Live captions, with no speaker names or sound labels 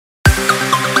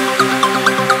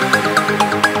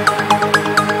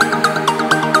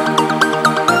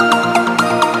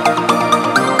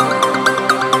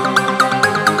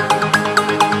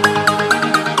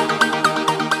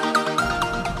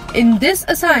In this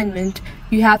assignment,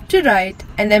 you have to write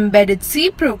an embedded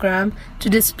C program to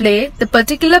display the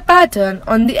particular pattern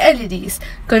on the LEDs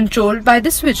controlled by the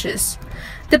switches.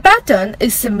 The pattern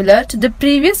is similar to the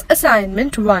previous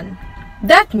assignment 1.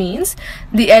 That means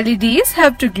the LEDs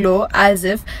have to glow as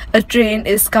if a train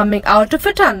is coming out of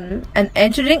a tunnel and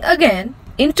entering again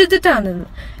into the tunnel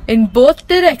in both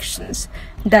directions,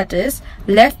 that is,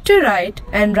 left to right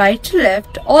and right to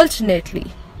left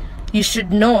alternately. You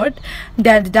should note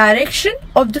that the direction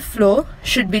of the flow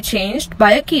should be changed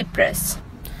by a key press.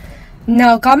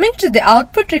 Now coming to the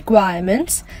output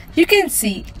requirements, you can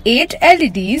see 8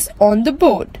 LEDs on the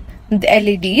board. The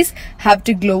LEDs have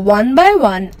to glow one by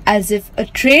one as if a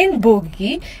train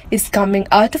bogie is coming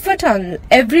out of a tunnel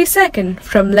every second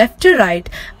from left to right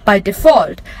by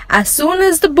default as soon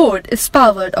as the board is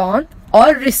powered on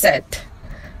or reset.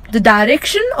 The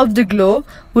direction of the glow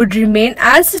would remain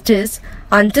as it is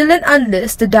until and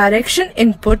unless the direction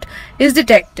input is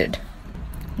detected.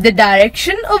 The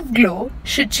direction of glow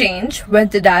should change when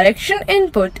the direction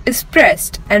input is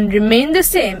pressed and remain the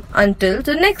same until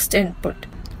the next input.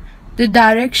 The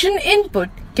direction input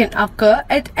can occur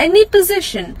at any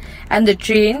position and the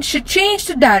train should change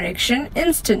the direction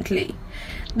instantly.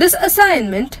 This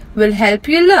assignment will help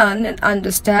you learn and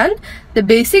understand the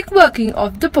basic working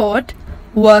of the port,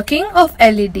 working of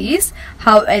LEDs,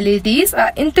 how LEDs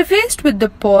are interfaced with the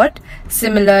port,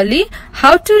 similarly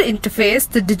how to interface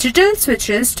the digital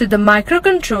switches to the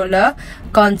microcontroller,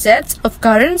 concepts of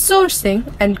current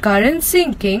sourcing and current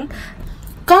sinking,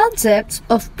 concepts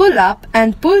of pull-up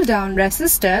and pull-down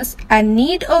resistors and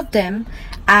need of them,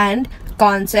 and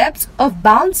concepts of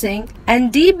bouncing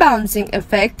and debouncing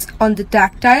effects on the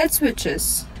tactile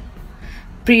switches.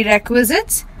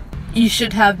 Prerequisites: you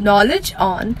should have knowledge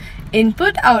on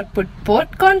input-output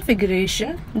port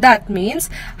configuration, that means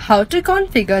how to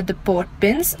configure the port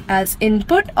pins as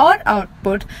input or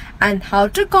output and how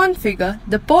to configure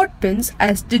the port pins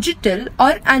as digital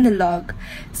or analog.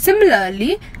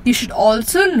 Similarly, you should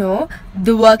also know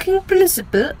the working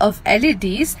principle of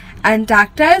LEDs and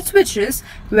tactile switches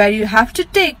where you have to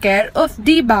take care of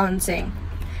debouncing.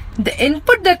 The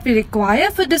input that we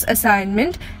require for this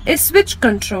assignment is switch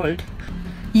controlled.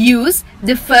 Use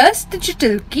the first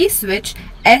digital key switch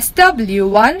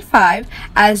SW15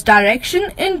 as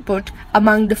direction input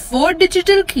among the 4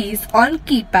 digital keys on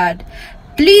keypad.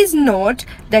 Please note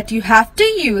that you have to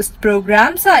use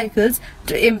program cycles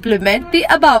to implement the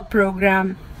above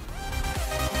program.